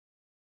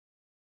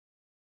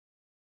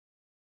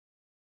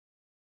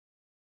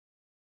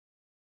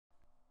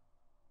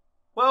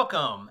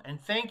Welcome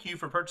and thank you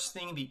for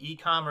purchasing the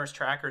e-commerce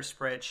tracker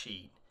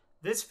spreadsheet.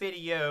 This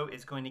video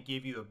is going to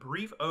give you a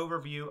brief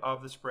overview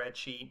of the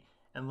spreadsheet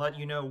and let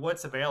you know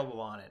what's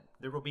available on it.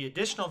 There will be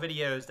additional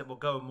videos that will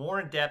go more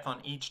in depth on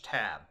each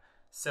tab.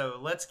 So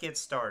let's get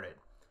started.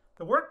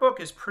 The workbook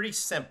is pretty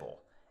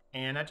simple,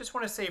 and I just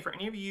want to say for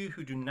any of you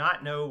who do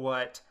not know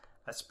what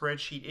a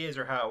spreadsheet is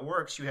or how it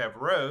works, you have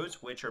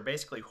rows, which are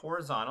basically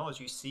horizontal, as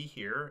you see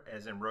here,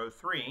 as in row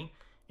 3.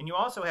 And you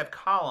also have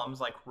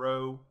columns like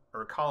row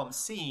or column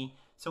C.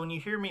 So when you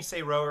hear me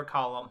say row or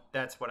column,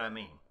 that's what I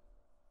mean.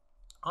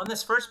 On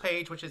this first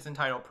page, which is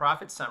entitled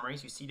Profit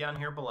Summaries, you see down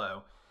here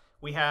below,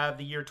 we have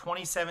the year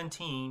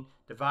 2017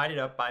 divided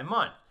up by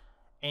month.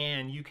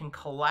 And you can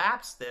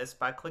collapse this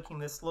by clicking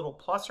this little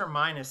plus or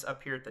minus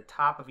up here at the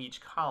top of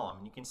each column.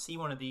 And you can see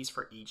one of these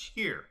for each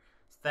year.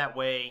 So that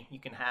way you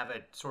can have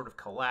it sort of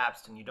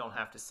collapsed and you don't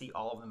have to see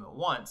all of them at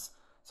once.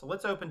 So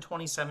let's open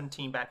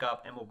 2017 back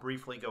up and we'll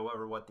briefly go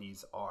over what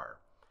these are.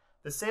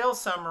 The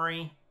sales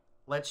summary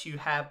lets you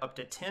have up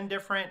to 10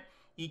 different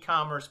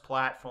e-commerce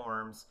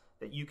platforms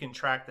that you can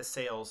track the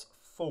sales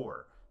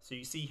for. So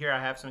you see here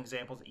I have some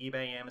examples: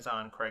 eBay,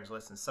 Amazon,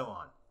 Craigslist, and so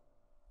on.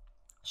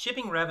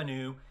 Shipping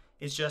revenue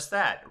is just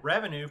that,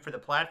 revenue for the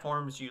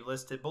platforms you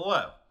listed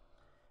below.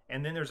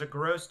 And then there's a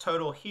gross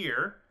total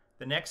here.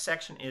 The next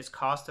section is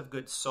cost of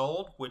goods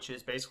sold, which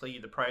is basically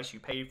the price you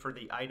paid for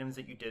the items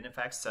that you did in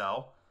fact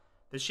sell.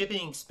 The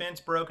shipping expense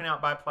broken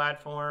out by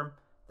platform,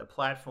 the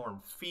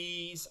platform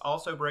fees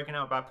also broken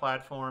out by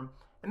platform,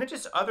 and then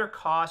just other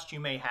costs you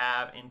may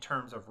have in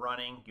terms of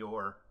running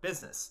your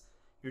business.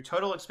 Your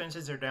total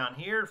expenses are down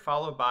here,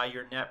 followed by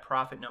your net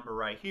profit number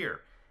right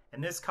here.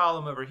 And this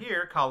column over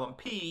here, column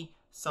P,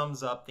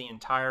 sums up the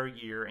entire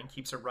year and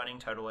keeps a running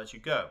total as you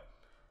go.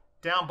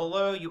 Down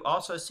below, you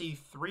also see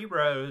 3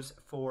 rows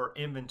for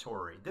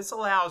inventory. This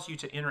allows you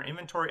to enter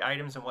inventory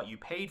items and what you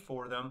paid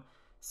for them,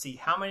 see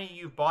how many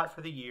you've bought for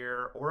the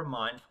year or a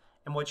month,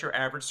 and what your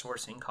average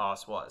sourcing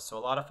cost was. So a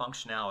lot of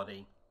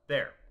functionality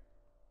there.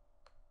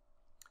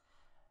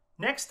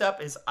 Next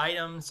up is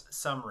items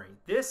summary.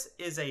 This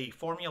is a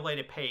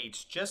formulated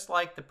page just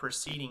like the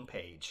preceding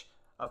page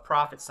of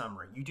profit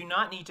summary. You do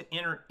not need to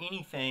enter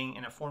anything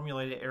in a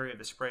formulated area of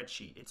the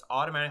spreadsheet. It's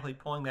automatically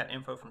pulling that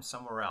info from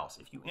somewhere else.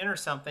 If you enter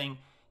something,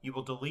 you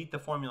will delete the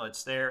formula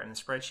that's there and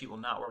the spreadsheet will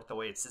not work the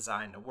way it's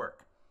designed to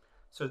work.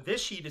 So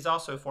this sheet is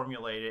also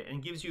formulated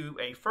and gives you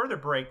a further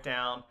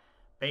breakdown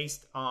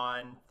based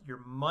on your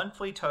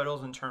monthly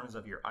totals in terms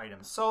of your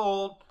items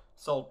sold,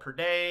 sold per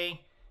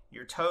day,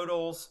 your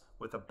totals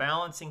with a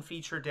balancing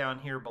feature down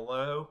here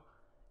below,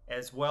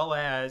 as well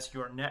as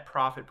your net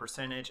profit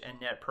percentage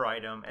and net per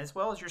item, as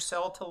well as your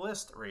sell to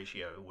list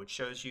ratio, which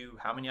shows you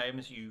how many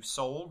items you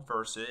sold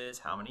versus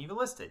how many you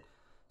listed.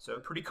 So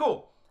pretty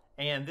cool.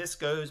 And this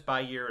goes by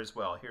year as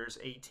well. Here's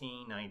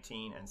 18,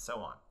 19, and so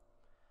on.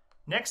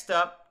 Next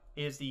up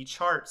is the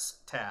Charts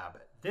tab.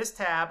 This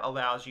tab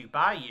allows you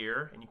by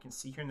year, and you can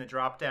see here in the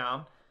drop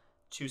down,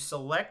 to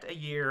select a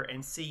year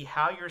and see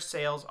how your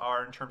sales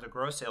are in terms of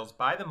gross sales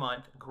by the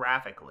month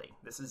graphically.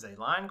 This is a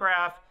line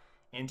graph,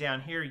 and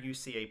down here you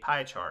see a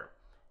pie chart.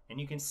 And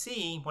you can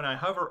see when I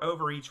hover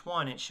over each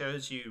one, it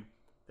shows you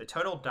the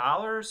total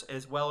dollars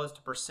as well as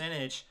the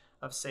percentage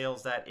of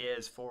sales that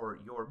is for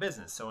your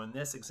business. So in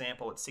this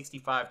example, it's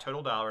 65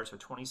 total dollars, so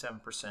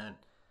 27%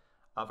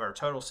 of our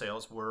total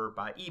sales were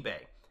by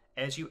eBay.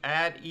 As you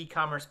add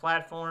e-commerce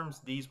platforms,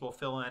 these will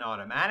fill in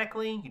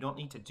automatically. You don't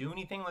need to do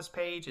anything on this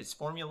page. It's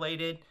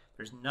formulated.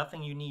 There's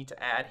nothing you need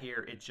to add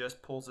here. It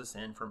just pulls us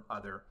in from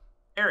other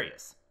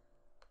areas.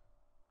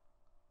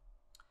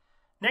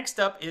 Next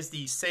up is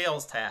the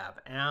Sales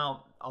tab.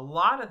 Now, a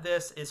lot of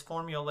this is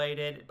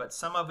formulated, but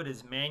some of it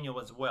is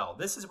manual as well.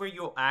 This is where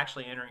you'll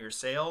actually enter your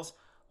sales.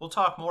 We'll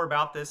talk more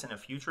about this in a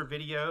future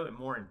video and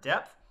more in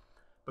depth,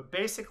 but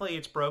basically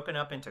it's broken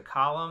up into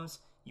columns.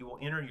 You will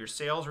enter your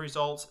sales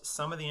results.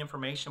 Some of the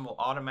information will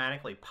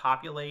automatically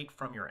populate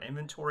from your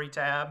inventory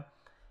tab,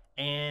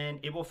 and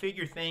it will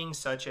figure things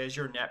such as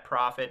your net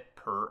profit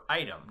per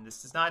item.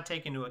 This does not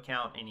take into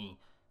account any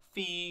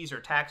fees or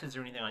taxes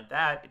or anything like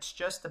that. It's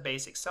just the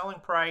basic selling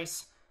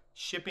price,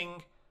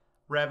 shipping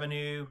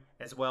revenue,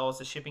 as well as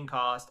the shipping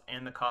cost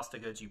and the cost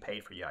of goods you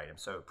paid for the item.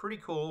 So pretty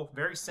cool,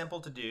 very simple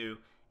to do.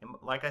 And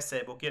like I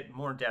said, we'll get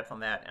more in depth on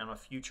that in a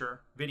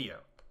future video.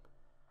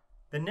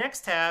 The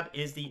next tab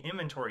is the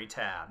Inventory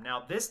tab.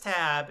 Now this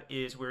tab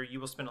is where you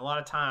will spend a lot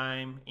of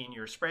time in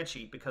your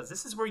spreadsheet because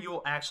this is where you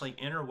will actually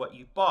enter what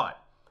you've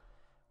bought.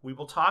 We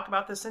will talk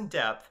about this in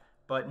depth,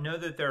 but know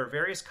that there are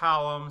various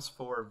columns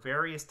for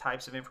various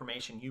types of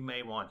information you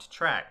may want to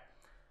track.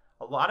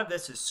 A lot of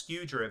this is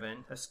SKU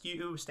driven. A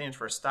SKU stands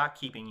for a stock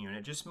keeping unit.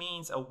 It just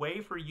means a way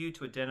for you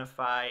to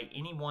identify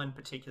any one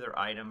particular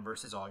item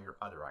versus all your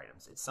other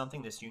items. It's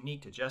something that's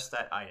unique to just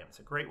that item. It's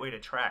a great way to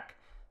track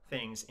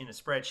things in a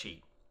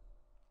spreadsheet.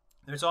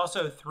 There's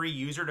also 3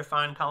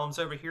 user-defined columns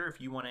over here. If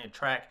you want to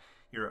track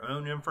your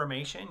own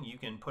information, you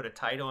can put a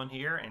title in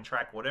here and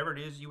track whatever it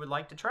is you would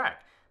like to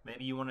track.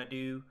 Maybe you want to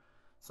do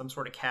some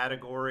sort of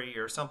category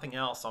or something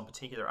else on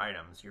particular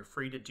items. You're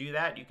free to do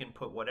that. You can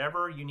put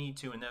whatever you need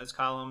to in those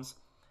columns.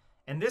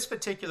 And this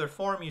particular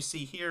form you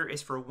see here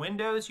is for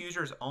Windows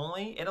users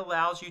only. It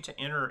allows you to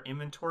enter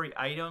inventory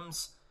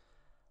items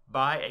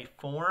by a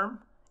form.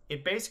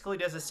 It basically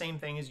does the same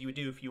thing as you would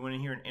do if you went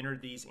in here and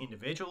entered these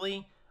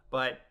individually,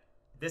 but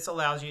this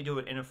allows you to do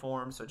it in a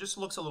form, so it just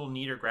looks a little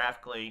neater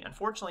graphically.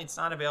 Unfortunately, it's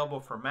not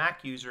available for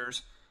Mac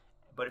users,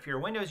 but if you're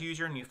a Windows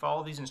user and you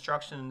follow these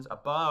instructions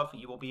above,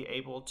 you will be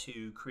able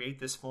to create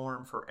this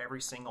form for every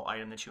single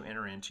item that you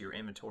enter into your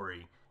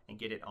inventory and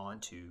get it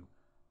onto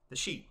the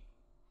sheet.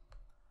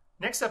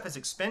 Next up is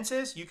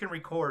expenses. You can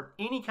record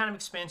any kind of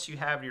expense you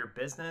have to your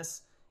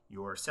business,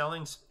 your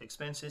selling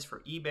expenses for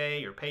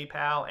eBay or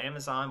PayPal,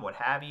 Amazon, what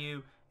have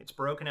you. It's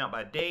broken out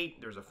by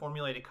date. There's a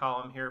formulated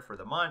column here for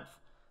the month.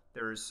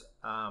 There's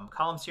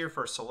columns here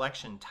for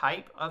selection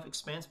type of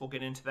expense. We'll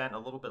get into that in a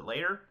little bit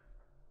later.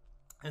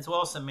 As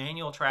well as some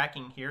manual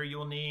tracking here you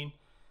will need.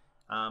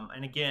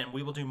 And again,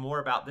 we will do more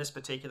about this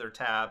particular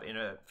tab in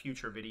a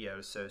future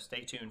video, so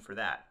stay tuned for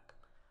that.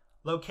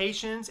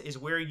 Locations is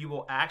where you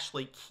will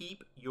actually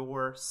keep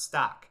your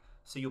stock.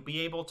 So you'll be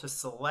able to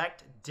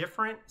select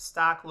different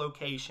stock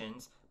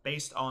locations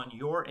based on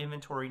your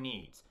inventory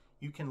needs.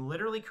 You can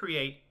literally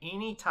create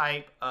any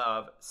type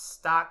of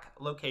stock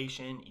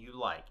location you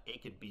like.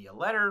 It could be a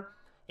letter,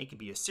 it could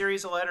be a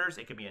series of letters,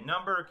 it could be a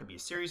number, it could be a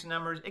series of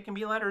numbers, it can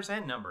be letters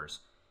and numbers.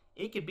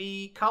 It could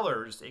be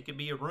colors, it could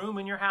be a room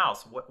in your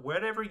house.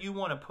 Whatever you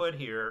want to put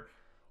here,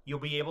 you'll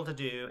be able to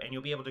do, and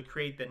you'll be able to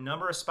create the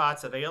number of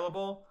spots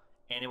available,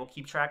 and it will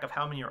keep track of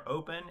how many are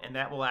open, and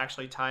that will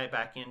actually tie it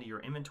back into your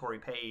inventory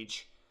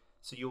page.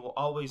 So you will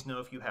always know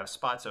if you have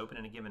spots open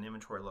in a given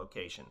inventory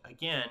location.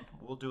 Again,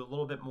 we'll do a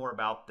little bit more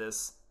about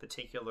this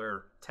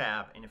particular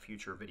tab in a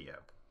future video.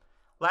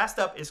 Last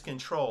up is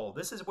control.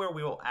 This is where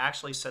we will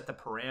actually set the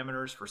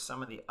parameters for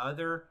some of the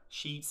other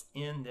sheets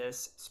in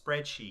this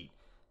spreadsheet.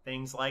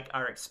 Things like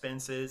our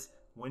expenses,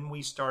 when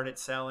we started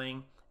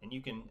selling, and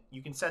you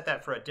can set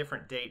that for a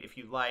different date if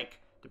you like,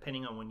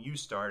 depending on when you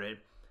started.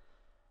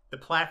 The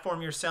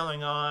platform you're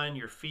selling on,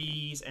 your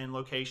fees, and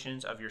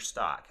locations of your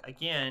stock.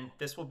 Again,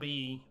 this will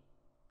be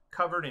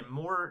covered in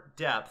more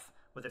depth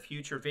with a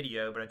future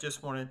video, but I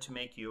just wanted to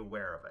make you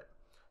aware of it.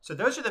 So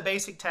those are the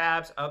basic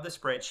tabs of the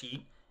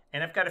spreadsheet,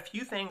 and I've got a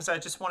few things I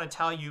just want to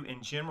tell you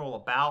in general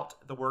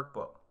about the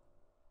workbook.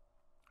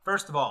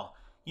 First of all,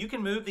 you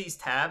can move these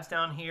tabs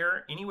down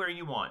here anywhere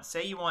you want.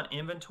 Say you want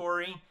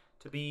inventory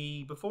to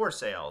be before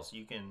sales.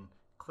 You can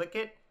click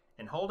it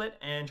and hold it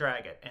and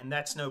drag it, and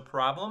that's no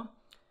problem.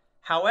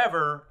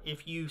 However,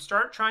 if you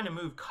start trying to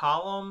move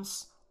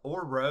columns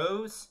or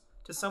rows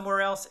to somewhere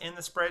else in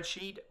the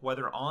spreadsheet,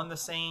 whether on the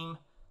same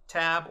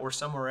tab or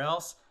somewhere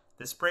else,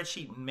 the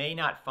spreadsheet may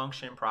not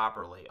function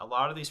properly. A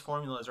lot of these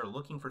formulas are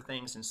looking for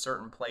things in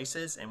certain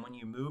places, and when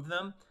you move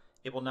them,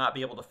 it will not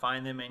be able to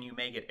find them, and you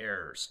may get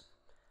errors.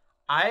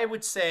 I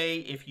would say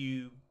if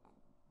you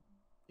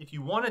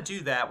want to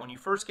do that, when you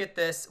first get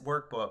this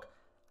workbook,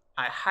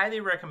 I highly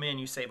recommend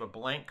you save a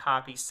blank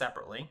copy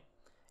separately,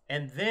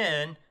 and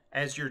then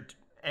as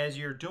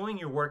you're doing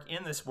your work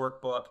in this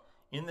workbook,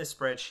 in this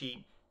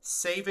spreadsheet,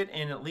 save it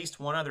in at least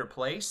one other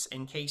place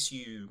in case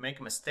you make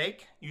a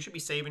mistake. You should be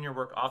saving your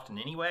work often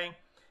anyway.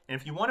 And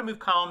if you want to move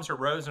columns or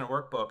rows in a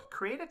workbook,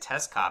 create a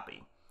test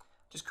copy.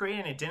 Just create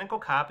an identical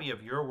copy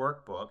of your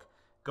workbook.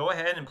 Go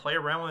ahead and play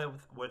around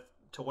with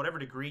to whatever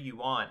degree you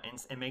want,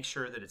 and make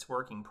sure that it's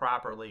working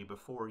properly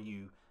before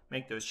you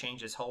make those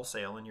changes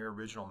wholesale in your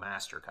original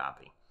master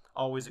copy.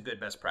 Always a good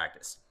best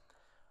practice.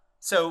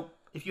 So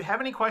if you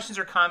have any questions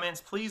or comments,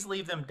 please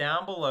leave them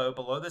down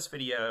below this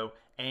video,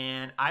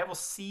 and I will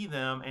see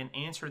them and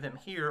answer them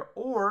here,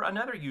 or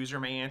another user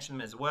may answer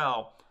them as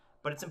well.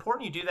 But it's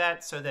important you do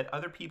that so that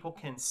other people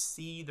can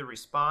see the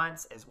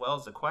response as well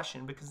as the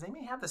question, because they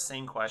may have the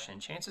same question.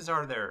 Chances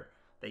are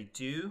they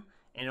do,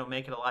 and it'll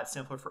make it a lot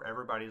simpler for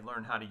everybody to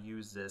learn how to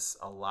use this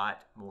a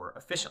lot more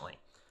efficiently.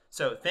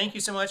 So thank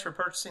you so much for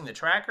purchasing the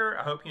tracker.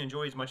 I hope you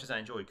enjoy as much as I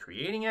enjoyed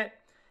creating it.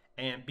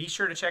 And be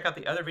sure to check out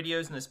the other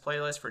videos in this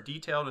playlist for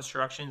detailed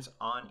instructions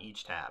on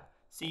each tab.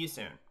 See you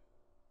soon.